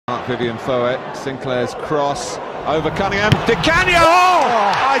Vivian Foet. Sinclair's cross over Cunningham. Di Canio!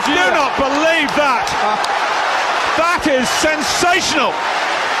 Oh, I do not believe that! That is sensational,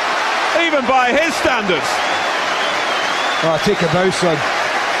 even by his standards. Oh, take a bow, son.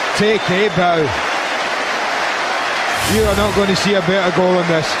 Take a bow. You are not going to see a better goal than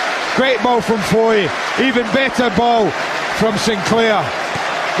this. Great ball from Foy. Even better ball from Sinclair.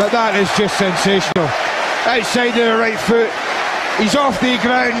 But that is just sensational. Outside of the right foot. He's off the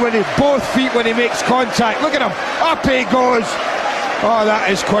ground with both feet when he makes contact. Look at him. Up he goes. Oh, that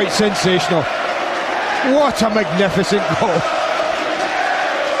is quite sensational. What a magnificent goal.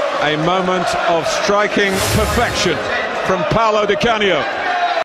 A moment of striking perfection from Paolo Di Canio.